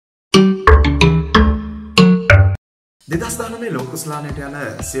2019 ලෝක කුසලානයට යන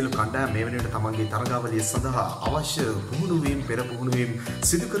සියලු කණ්ඩායම් මේ වෙනකොට තමන්ගේ තරගාවලිය සඳහා අවශ්‍ය පුහුණු වීම පෙර පුහුණු වීම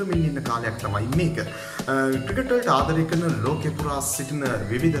සිදු කරමින් ඉන්න කාලයක් තමයි මේක. ක්‍රිකට් වලට ආදරය කරන ලෝකෙ පුරා සිටින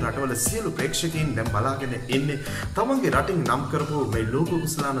විවිධ රටවල සියලු ප්‍රේක්ෂකයන් දැන් බලාගෙන ඉන්නේ තමන්ගේ රටින් නම් කරපු මේ ලෝක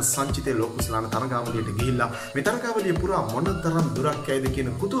කුසලාන සංචිතේ ලෝක කුසලාන තරගාවලියට ගිහිල්ලා මේ තරගාවලිය පුරා මොනතරම් දුරක් යයිද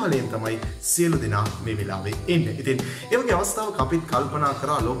කියන කුතුහලයෙන් තමයි සියලු දෙනා මේ වෙලාවේ ඉන්නේ. ඉතින් ඒ වගේ අවස්ථාවක අපිත් කල්පනා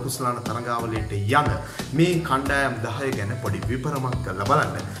කරා ලෝක කුසලාන තරගාවලියට යන මේ කණ්ඩායම් 10 ගැන පොඩි විපරමක් කරලා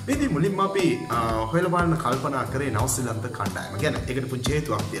බලන්න. මේදී මුලින්ම අපි හොයලා බලන්න කල්පනා කරේ නවසීලන්ත කණ්ඩායම ගැන. ඒකට පුංචි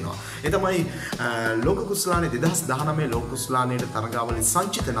හේතුවක් තියෙනවා. ඒ තමයි ලෝක කුසලානේ 2019 ලෝක කුසලානයේ තරගාවලිය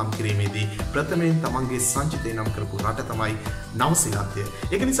සංචිත නම් කිරීමේදී ප්‍රථමයෙන් තමන්ගේ සංචිතේ නම් කරපු රට තමයි නවසීලන්තය.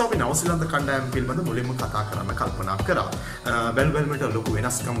 ඒක නිසා අපි නවසීලන්ත කණ්ඩායම පිළිබඳ මුලින්ම කතා කරන්න කල්පනා කරා. බැලුවලට ලොකු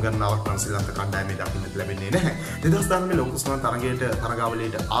වෙනස්කම් ගන්නවක් නවසීලන්ත කණ්ඩායමේ දකින්න ලැබෙන්නේ නැහැ. 2019 ලෝක කුසලාන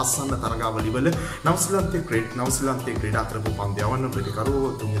තරගාවලියට ආසන්න තරගාවලි වල නවසීලන්තයේ ක්‍රීඩා කරපු පන්දයවන්න ප්‍රතිකරුවෝ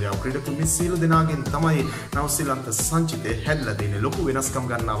තුන්වෙනිව ක්‍රීඩකයන් මේ සියලු දෙනාගෙන් තමයි නවසීලන්ත සංචිතය හැදලා දෙන්නේ. ලොකු වෙනස්කම්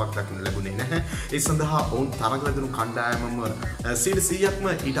ගන්නවක් දකින්න ලැබුණේ නැහැ. ඒ සඳහා ඔවුන් තරග ලැබුණු කණ්ඩායමම 100%ක්ම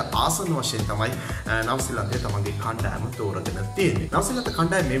ඊට ආසන්න වශයෙන් තමයි නවසීලන්තයේ තමන්ගේ කණ්ඩායම තෝරගෙන තියෙන්නේ. නවසීලන්ත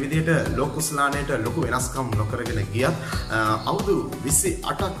කණ්ඩායම මේ විදිහට ලෝක කුසලානයට ලොකු වෙනස්කම් නොකරගෙන ගියත් අවුරුදු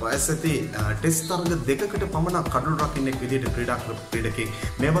 28ක් වයස ඇති ටෙස්ට් තරග දෙකකට පමණ කඩළු රකින්නෙක් විදිහට ක්‍රීඩා කරපු ක්‍රීඩකෙක්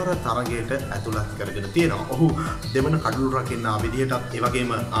මෙවර තරගයට ඇතුළත් කරගෙන තියෙනවා. ඔහු දෙවන කඩළු රකින්න විදිහටත් ඒ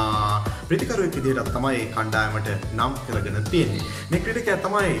වගේම ප්‍රතිකරුවෙක් විදිහටත් තමයි කණ්ඩායමට නම් කරගෙන තියෙන්නේ. මේ ක්‍රීඩකයා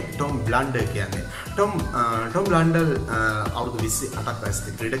තමයි ටොම් බ්ලන්ඩර් කියන්නේ. ටොම් බ්ලන්ඩර් අවුරුදු 28ක්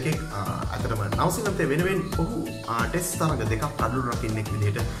වයසක ක්‍රීඩකෙක්. අතරම නවසීලන්තයේ වෙනුවෙන් ඔහු ටෙස්ට් තරග දෙකක් කඩළු රකින්නෙක්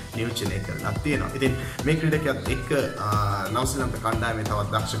විදිහට නියෝජනය කරලා තියෙනවා. ඉතින් මේ ක්‍රීඩකයාත් එක්ක නවසීලන්ත කණ්ඩායමේ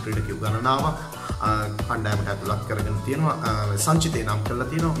තවත් දක්ෂ ක්‍රීඩකයෝ ගණනාවක් කණ්ඩායමට ඇතුළත් කරගෙන තියෙනවා. සංචිතේ නම් කරලා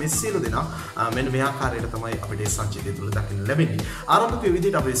තියෙනවා. මේ සියලු දෙනා මෙන්න මේ ආකාරයට තමයි අපිට සංචිතය තුල දකින්න ලැබෙන්නේ. ආරම්භක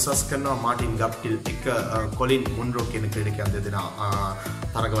විදිහට අපි විශ්වාස කරනවා මාටින් ගප්ටිල් එක්ක කොලින් මුන්රෝ කියන ක්‍රීඩකයන් දෙදෙනා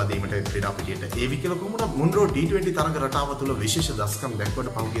තරගවදීමට ක්‍රීඩා පිටියට ඒවි කියලා කොහොමද මුන්රෝ T20 තරග රටාව තුල විශේෂ දස්කම්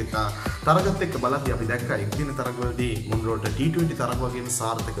දැක්වට පහුගිය තරගත් එක්ක බලද්දී අපි දැක්කා එක්දින තරගවලදී මුන්රෝට T20 තරග වගේම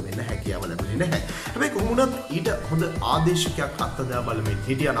සාර්ථක වෙන්න හැකියාව ලැබුණේ නැහැ. හැබැයි කොහොමුණත් ඊට හොඳ ආදේශකයක් අත්දැක බලමින්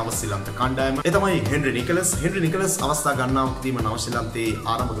හිටියා නවසීලන්ත කණ්ඩායම. ඒ තමයි හෙන්රි නිකලස් අවස්ථා ගණනාවකදීම නවසීලන්තයේ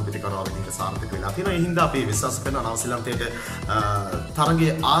ආරම්භක පිටිකරුවා විදිහට සාර්ථක වෙලා තියෙනවා. ඒ හින්දා අපි විශ්වාස කරනවා නවසීලන්තයට තරගය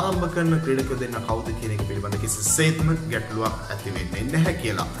ආරම්භ කරන ක්‍රීඩකයෝ දෙන්න කවුද කියන එක පිළිබඳ කිසිසේත්ම ගැටලුවක් ඇති වෙන්නේ නැහැ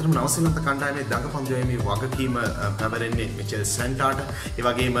කියලා. අතරම නවසීලන්ත කණ්ඩායමේ දඟපන්දුවීමේ වගකීම පැවරෙන්නේ මිචෙල් සෙන්ටාට. ඒ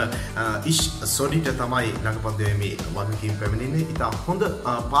වගේම ඉෂ් සොඩිට තමයි දඟපන්දුවීමේ වගකීම පැමිණෙන්නේ. ඉතා හොඳ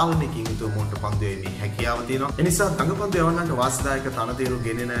පාලනයකින් යුතුව මොන්ට පන්දුවීමේ හැකියාව තියෙනවා. ඒ නිසා දඟපන්දු යවන්නන්ට වාසිදායක තනතිරු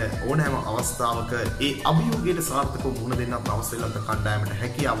ගෙනෙන ඕනෑම අවස්ථාවක ඒ අභියෝගයට සාර්ථකව මුහුණ දෙන්නත් නවසීලන්ත කණ්ඩායමට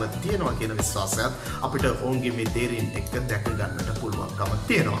හැකියාව තියෙනවා කියන විශ්වාසයත් අපිට ඔවුන්ගේ මේ තේරීම් එක්ක දැක ගන්නට පුළුවන්කම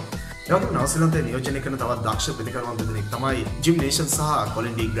තියෙනවා. එවැගේම නවසීලන්තයේ නියෝජනය කරන තවත් දක්ෂ ප්‍රතිකරුවන් දෙදෙනෙක් තමයි ජිම් නේෂන් සහ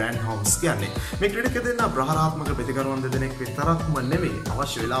කොලින් ඩී ග්‍රෑන්ඩ් හෝම්ස් කියන්නේ. මේ ක්‍රීඩකයෝ දෙන්නා ප්‍රහාරාත්මක ප්‍රතිකරුවන් දෙදෙනෙක් විතරක්ම නෙමෙයි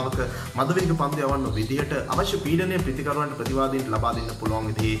අවශ්‍ය වෙලාවක මදවේග පන්දු යවන්න විදිහට අවශ්‍ය පීඩනය ප්‍රතිකරුවන්ට ප්‍රතිවාදීන්ට ලබා දෙන්න පුළුවන්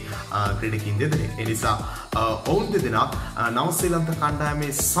විදිහේ ක්‍රීඩකයින් දෙදෙනෙක්. ඒ නිසා ඔවුන් දෙදෙනා නවසීලන්ත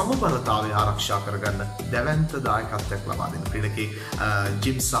කණ්ඩායමේ සමබරතාවය ආරක්ෂා කරගන්න දැවැන්ත දායකත්වයක් ලබා දෙන ක්‍රීඩකෙක්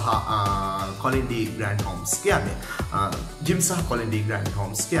ජිම් සහ කොලින් ඩී ග්‍රෑන්ඩ් හෝම්ස් කියන්නේ. ජිම් සහ කොලින් ඩී ග්‍රෑන්ඩ්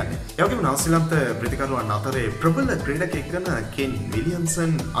හෝම්ස් කියන්නේ. ඒ වගේම නවසීලන්ත ප්‍රතිකරුවන් අතරේ ප්‍රබල ක්‍රීඩකයෙක් වන කෙන්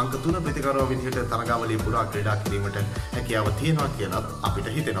විලියම්සන් අංක 3 ප්‍රතිකරුවා විදිහට තරගාවලිය පුරා ක්‍රීඩා කිරීමට හැකියාව තියෙනවා කියලා අපිට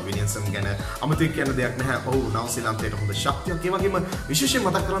හිතෙනවා. විලියම්සන් ගැන අමුතුවෙන් කියන්න දෙයක් නැහැ. ඔහු නවසීලන්තයට හොඳ ශක්තියක්. ඒ වගේම විශේෂයෙන්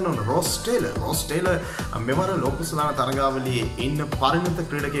මතක් කරන්න ඕන රොස් ටේලර් මෙවර ලෝක කුසලාන තරගාවලියේ ඉන්න පරිණත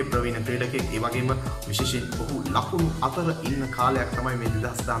ක්‍රීඩකයෙක් ප්‍රවීණ ක්‍රීඩකයෙක්. ඒ වගේම විශේෂයෙන් ඔහු ලකුණු අතර ඉන්න කාලයක් තමයි මේ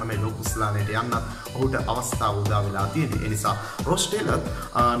 2019 ලෝක කුසලානයට යන්නත් ඔහුට අවස්ථාව උදා වෙලා තියෙන්නේ. ඒ නිසා රොස් ටේලර්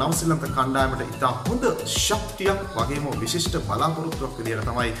නවසීලන්ත කණ්ඩායමට ඉතා හොඳ ශක්තියක් වගේම විශිෂ්ට බලාපොරොත්තුවක් විදිහට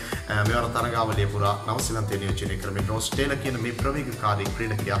තමයි මෙවර තරගාවලිය පුරා නවසීලන්තයේ නියෝජනය කරමින් රොස් ටේලර් කියන මේ ප්‍රවේගකාරී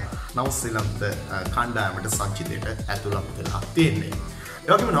ක්‍රීඩකයා නවසීලන්ත කණ්ඩායමට සංචිතයට ඇතුළත් වෙලා තියෙන්නේ.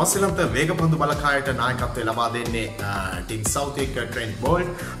 ඒ වගේම නවසීලන්ත වේගපන්දු බලකායට නායකත්වය ලබා දෙන්නේ ටිම් සවුත් එක්ක ට්‍රෙන්ට්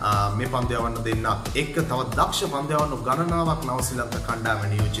බෝල්ට්. මේ පන්දු යවන්න දෙන්න එක්ක තවත් දක්ෂ පන්දු යවන්න ගණනාවක් නවසීලන්ත කණ්ඩායම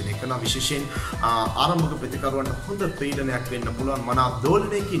නියෝජනය කරනවා. විශේෂයෙන් ආරම්භක ප්‍රතිකරුවන්ට හොඳ පීඩනයක් වෙන්න පුළුවන් මනා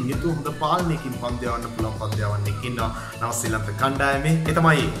දෝලනයකින් යුතුව හොඳ පාලනයකින් පන්දු යවන්න පුළුවන් පන්දු යවන්නෙක් ඉන්නවා නවසීලන්ත කණ්ඩායමේ. ඒ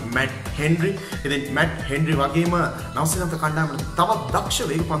තමයි මැට් හෙන්රි. ඉතින් මැට් හෙන්රි වගේම නවසීලන්ත කණ්ඩායමේ තවත් දක්ෂ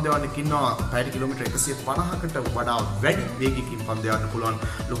වේග පන්දු යවන්නෙක් ඉන්නවා. පැයට කිලෝමීටර් 150කට වඩා වැඩි වේගයකින් පන්දු යවන්න පුළුවන්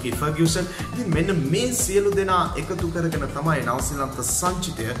ලුකී ෆර්ගියුසන්. ඉතින් මෙන්න මේ සියලු දෙනා එකතු කරගෙන තමයි නවසීලන්ත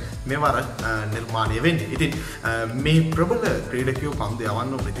සංචිතය මෙවර නිර්මාණය වෙන්නේ. ඉතින් මේ ප්‍රබල ක්‍රීඩකයෝ පන්දු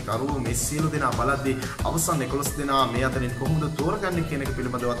යවන්න ප්‍රතිකරුවෝ මේ සියලු දෙනා බලද්දී අවසන් 11 දෙනා මේ අතරින් කොහොමද තෝරගන්නේ කියන එක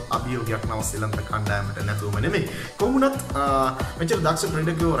පිළිබඳව අභියෝගයක් නවසීලන්ත කණ්ඩායමට නැතුවම නෙමෙයි. කොහොමුණත් මෙච්චර දක්ෂ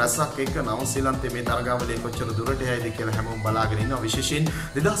ක්‍රීඩකයෝ රැසක් එක්ක නවසීලන්තයේ මේ තරගාවලියේ කොච්චර දුරට යයිද කියලා හැමෝම බලාගෙන ඉන්නවා. විශේෂයෙන්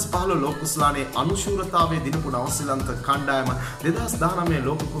 2015 ලෝක කුසලානේ අනුශූරතාවයේ දිනපු නවසීලන්ත කණ්ඩායම 2019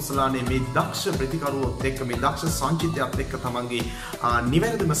 ලෝක කුසලානේ මේ දක්ෂ ප්‍රතිකරුවොත් එක්ක මේ දක්ෂ සංචිතයත් එක්ක තමන්ගේ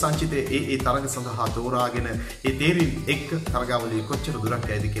නිවැරදිම සංචිතයේ ඒ තරග සඳහා තෝරාගෙන ඒ තේරීම් එක්ක තරගාවලියේ කොච්චර දුරට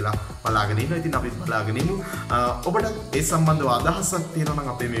යයිද කියලා බලාගෙන ඉන්නවා. ඉතින් අපි බලාගෙන ඉමු. ඔබට ඒ සම්බන්ධව අදහසක් තියෙනවා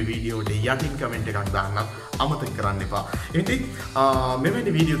නම් අපේ මේ වීඩියෝට යටින් කමෙන්ට් එකක් දාන්නත් අමතක කරන්න එපා. ඉතින්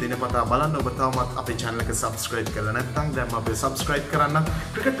මෙවැනි වීඩියෝ දෙනපතා බලන්න ඔබ තවමත් අපේ channel එක subscribe කරලා නැත්නම් දැන් අපේ subscribe කරන්න.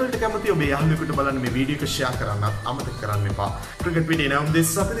 ක්‍රිකට් වලට කැමති ඔබේ යාළුවෙකුට බලන්න මේ වීඩියෝ එක share කරන්නත් අමතක කරන්න එපා. ක්‍රිකට් වීඩියෝ නම්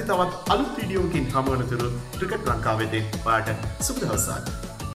දෙස් අපිට තවත් අලුත් වීඩියෝකින් හමු වෙනතුරු ක්‍රිකට් ලංකාවේ දෙන්න ඔයාලට සුබ දවසක්.